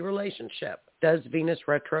 happy relationship, does Venus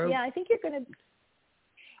retro? Yeah, I think you're going to.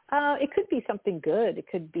 It could be something good. It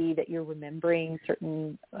could be that you're remembering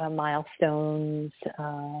certain milestones.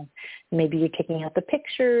 Maybe you're taking out the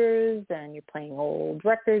pictures and you're playing old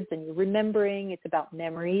records and you're remembering. It's about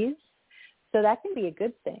memories. So that can be a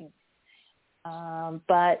good thing.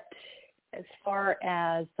 But as far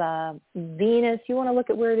as Venus, you want to look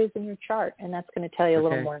at where it is in your chart, and that's going to tell you a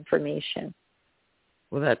little more information.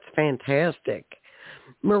 Well, that's fantastic.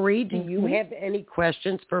 Marie, do you have any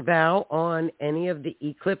questions for Val on any of the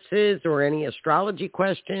eclipses or any astrology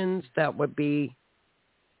questions? That would be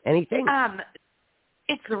anything.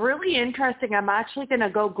 It's really interesting. I'm actually going to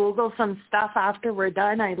go Google some stuff after we're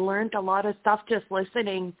done. I learned a lot of stuff just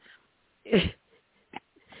listening. I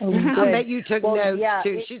bet you took notes,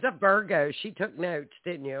 too. She's a Virgo. She took notes,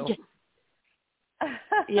 didn't you?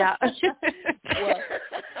 Yeah.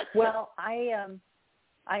 Well, I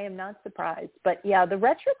am not surprised. But, yeah, the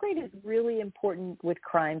retrograde is really important with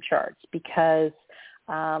crime charts because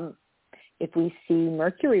if we see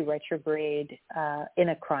Mercury retrograde in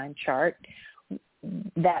a crime chart,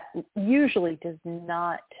 that usually does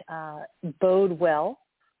not bode well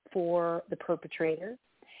for the perpetrator.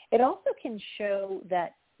 It also can show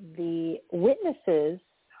that the witnesses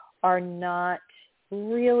are not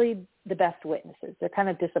really the best witnesses. They're kind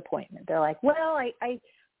of disappointment. They're like, well,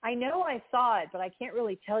 I know I saw it, but I can't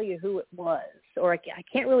really tell you who it was, or I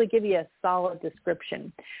can't really give you a solid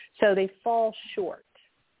description. So they fall short,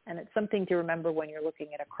 and it's something to remember when you're looking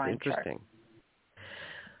at a crime chart. Interesting.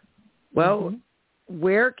 Well,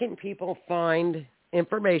 where can people find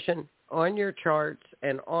information on your charts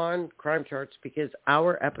and on crime charts? Because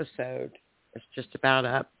our episode is just about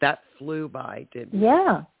up. That flew by, didn't it?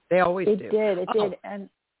 Yeah. They always do. It did. And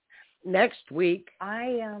next week,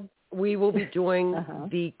 we will be doing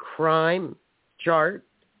the crime chart,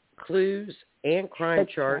 clues, and crime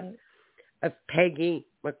chart of Peggy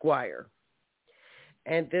McGuire.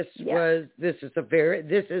 And this is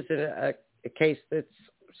a case that's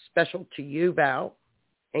special to you, Val.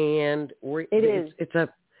 And it's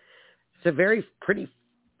a very pretty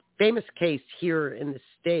famous case here in the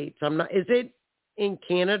States. Is it in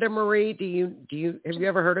Canada, Marie? Have you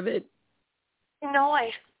ever heard of it? No,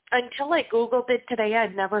 until I Googled it today,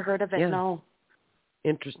 I'd never heard of it, no.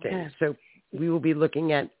 Interesting. Yeah. So we will be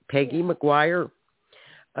looking at Peggy McGuire.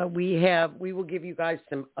 We will give you guys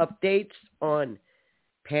some updates on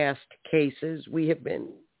past cases. We've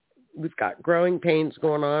got growing pains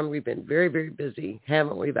going on. We've been very, very busy,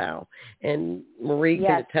 haven't we, Val? And Marie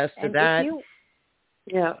can attest to that.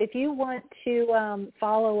 If you want to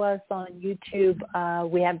follow us on YouTube,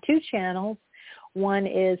 we have two channels. One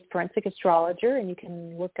is Forensic Astrologer, and you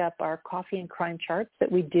can look up our coffee and crime charts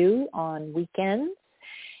that we do on weekends.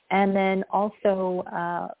 And then also,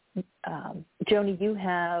 Joni, you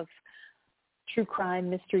have True Crime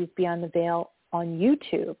Mysteries Beyond the Veil on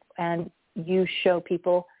YouTube, and you show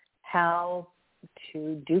people how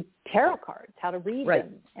to do tarot cards, how to read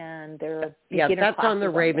them, and they're that's on the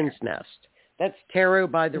Raven's Nest. That's Tarot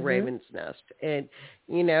by the Raven's Nest, and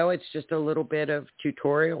it's just a little bit of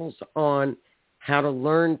tutorials on how to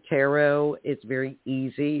learn tarot. It's very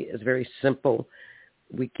easy. It's very simple.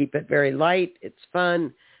 We keep it very light. It's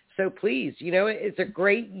fun. So please, it's a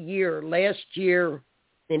great year. Last year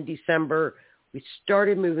in December, we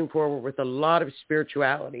started moving forward with a lot of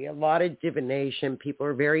spirituality, a lot of divination. People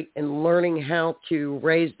are learning how to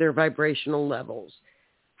raise their vibrational levels,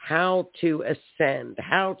 how to ascend,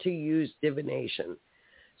 how to use divination.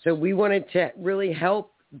 So we wanted to really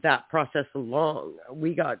help that process along.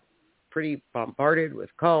 We got pretty bombarded with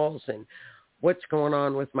calls and what's going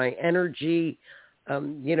on with my energy. A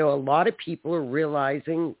lot of people are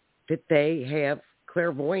realizing that they have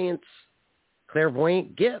clairvoyant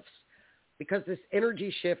gifts because this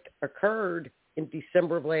energy shift occurred in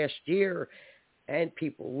December of last year. and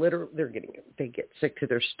people literally, they get sick to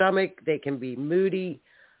their stomach. They can be moody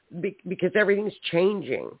because everything's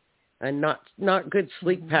changing and not good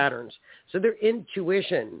sleep patterns. So their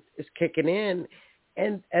intuition is kicking in,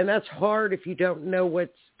 and that's hard if you don't know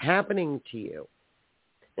what's happening to you.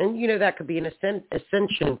 And, that could be an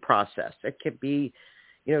ascension process. It could be,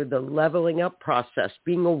 the leveling up process,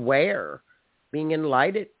 being aware, being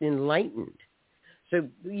enlightened. So,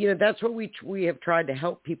 that's what we have tried to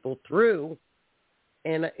help people through.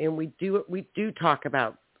 And we do talk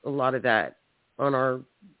about a lot of that on our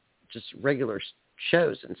just regular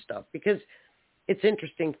shows and stuff, because it's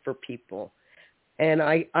interesting for people. And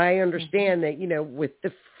I understand that, with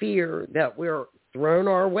the fear that we're thrown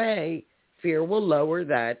our way, fear will lower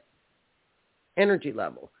that energy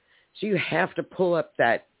level. So you have to pull up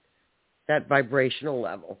that vibrational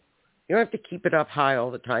level. You don't have to keep it up high all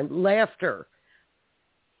the time. Laughter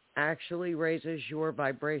actually raises your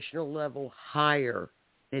vibrational level higher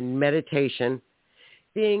than meditation,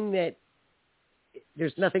 being that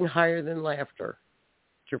there's nothing higher than laughter.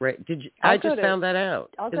 I just found that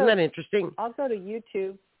out. Isn't that interesting? I'll go to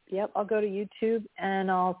YouTube. Yep, I'll go to YouTube and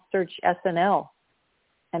I'll search SNL.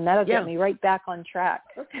 And that'll get me right back on track.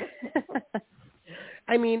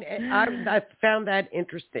 I mean, I found that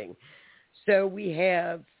interesting. So we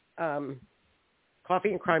have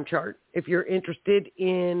Coffee and Crime Chart. If you're interested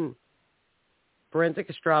in forensic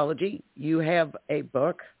astrology, you have a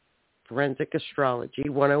book, Forensic Astrology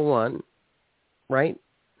 101, right?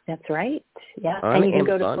 That's right. Yeah. On and you can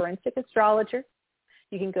Amazon. Go to Forensic Astrologer.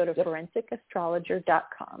 You can go to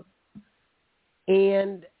forensicastrologer.com.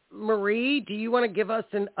 And Marie, do you want to give us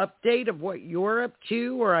an update of what you're up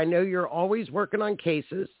to? Or I know you're always working on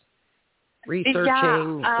cases,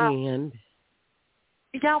 researching and...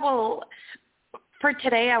 Yeah, well, for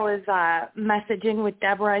today I was messaging with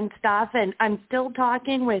Deborah and stuff, and I'm still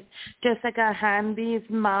talking with Jessica Hamby's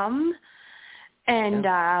mom.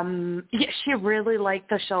 And she really liked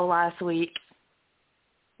the show last week.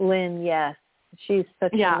 Lynn, yes. She's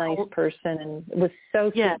such a nice person, and it was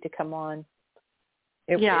so sweet to come on.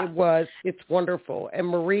 It was. It's wonderful. And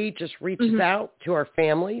Marie just reaches out to our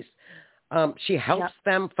families. She helps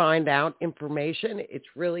them find out information. It's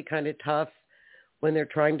really kind of tough when they're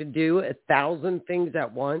trying to do 1,000 things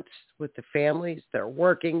at once with the families. They're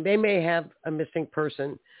working. They may have a missing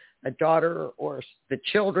person, a daughter, or the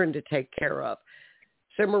children to take care of.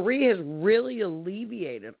 So Marie has really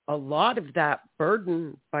alleviated a lot of that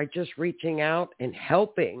burden by just reaching out and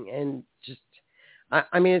helping. And just,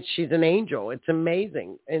 I mean, she's an angel. It's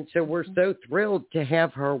amazing. And so we're so thrilled to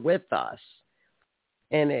have her with us.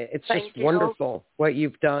 And it's just wonderful what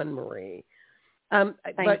you've done, Marie.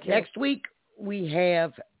 But next week we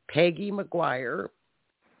have Peggy McGuire.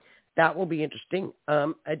 That will be interesting.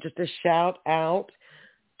 Just a shout out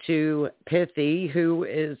to Pithy, who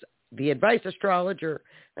is the advice astrologer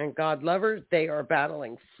and God lovers. They are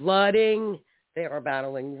battling flooding. They are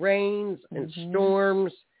battling rains and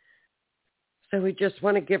storms. So we just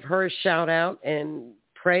want to give her a shout out and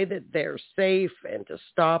pray that they're safe and to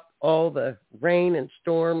stop all the rain and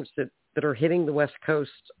storms that are hitting the west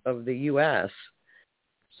coast of the U.S.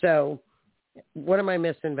 So what am I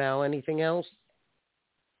missing, Val? Anything else?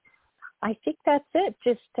 I think that's it.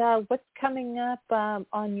 Just what's coming up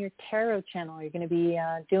on your tarot channel? Are you going to be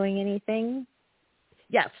doing anything?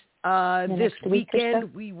 Yes. This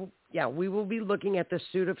weekend, we will be looking at the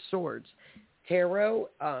Suit of Swords. Tarot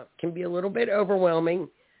can be a little bit overwhelming,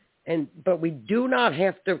 but we do not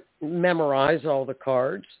have to memorize all the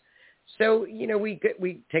cards. So, we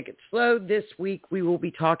take it slow. This week, we will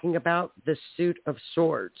be talking about the Suit of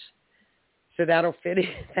Swords. So that'll fit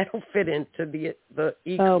into the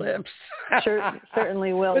eclipse.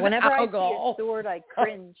 Certainly will. Whenever I see a sword, I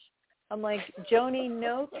cringe. I'm like, Joni,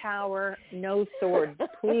 no tower, no sword.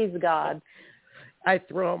 Please, God. I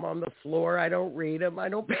throw them on the floor. I don't read them. I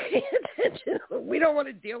don't pay attention. We don't want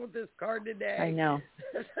to deal with this card today. I know.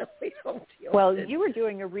 We don't deal well, with it. You were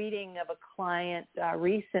doing a reading of a client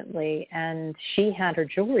recently, and she had her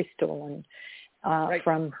jewelry stolen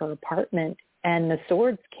from her apartment. And the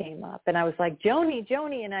swords came up, and I was like, Joni,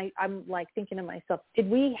 and I'm like thinking to myself, did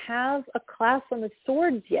we have a class on the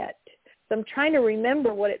swords yet? So I'm trying to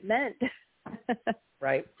remember what it meant.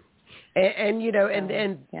 Right. And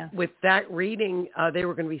with that reading, they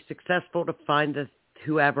were going to be successful to find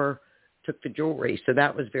whoever took the jewelry. So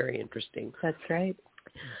that was very interesting. That's right.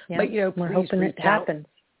 Yeah. But, we're hoping it happens.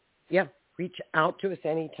 Yeah. Reach out to us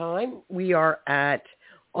anytime. We are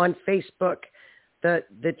on Facebook.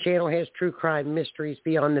 The channel has True Crime Mysteries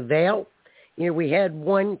Beyond the Veil. We had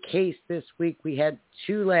one case this week. We had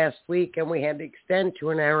two last week, and we had to extend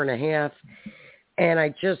to an hour and a half. And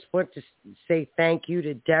I just want to say thank you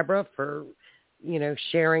to Deborah for,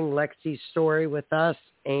 sharing Lexi's story with us.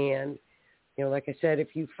 And, like I said,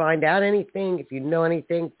 if you find out anything, if you know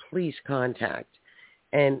anything, please contact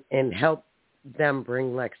and help them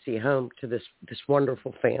bring Lexi home to this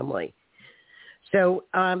wonderful family. So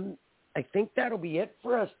I think that'll be it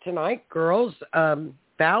for us tonight, girls. Val,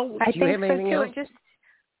 do you have anything else?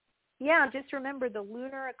 Just remember the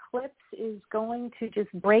lunar eclipse is going to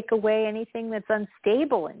just break away anything that's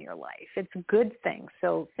unstable in your life. It's a good thing.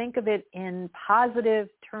 So think of it in positive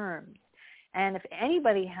terms. And if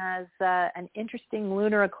anybody has an interesting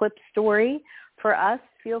lunar eclipse story for us,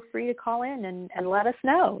 feel free to call in and let us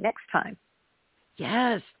know next time.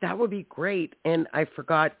 Yes, that would be great. And I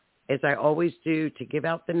forgot, as I always do, to give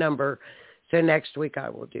out the number. So next week I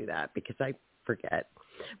will do that because I forget.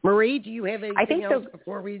 Marie, do you have anything else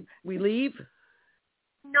before we leave?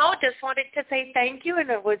 No, just wanted to say thank you,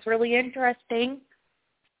 and it was really interesting.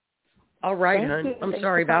 All right, hon. I'm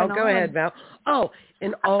sorry, Val. Go ahead, Val. Oh,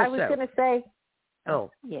 and also. I was going to say.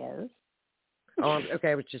 Oh. Yes. Oh,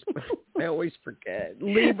 okay. I always forget.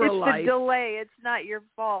 Libra life. It's the delay. It's not your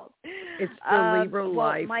fault. It's the Libra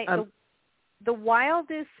life. The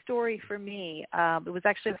wildest story for me, it was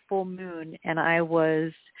actually a full moon, and I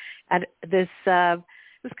was at this, it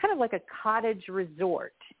was kind of like a cottage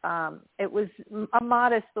resort. It was a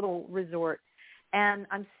modest little resort, and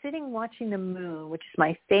I'm sitting watching the moon, which is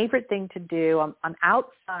my favorite thing to do. I'm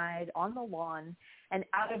outside on the lawn, and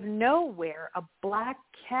out of nowhere, a black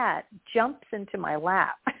cat jumps into my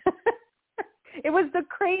lap. It was the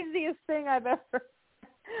craziest thing I've ever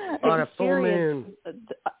on a full moon.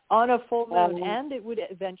 On a full moon, and it would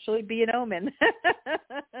eventually be an omen.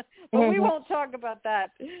 But we won't talk about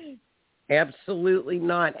that. Absolutely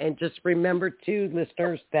not. And just remember, too,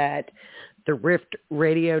 listeners, that the Rift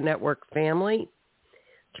Radio Network family,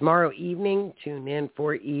 tomorrow evening, tune in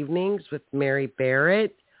for Evenings with Mary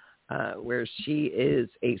Barrett, where she is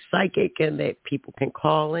a psychic and that people can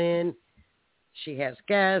call in. She has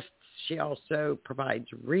guests. She also provides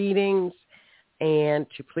readings. And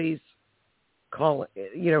to please call,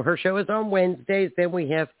 her show is on Wednesdays. Then we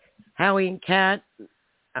have Howie and Kat,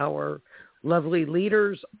 our lovely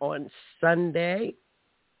leaders, on Sunday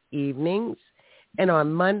evenings. And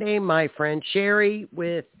on Monday, my friend Sherry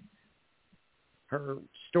with her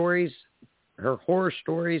stories, her horror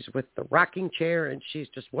stories with the rocking chair. And she's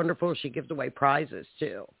just wonderful. She gives away prizes,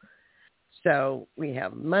 too. So we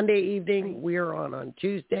have Monday evening. We are on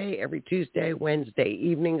Tuesday, every Tuesday, Wednesday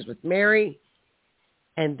evenings with Mary.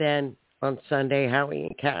 And then on Sunday, Howie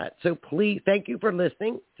and Kat. So please, thank you for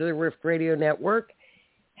listening to the Rift Radio Network.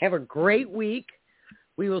 Have a great week.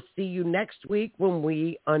 We will see you next week when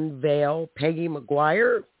we unveil Peggy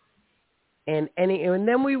McGuire. And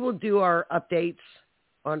then we will do our updates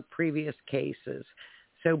on previous cases.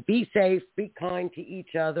 So be safe, be kind to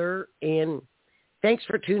each other, and thanks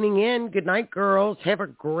for tuning in. Good night, girls. Have a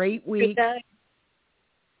great week. Good night.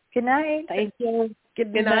 Good night. Thank you.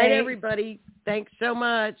 Good night, everybody. Thanks so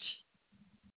much.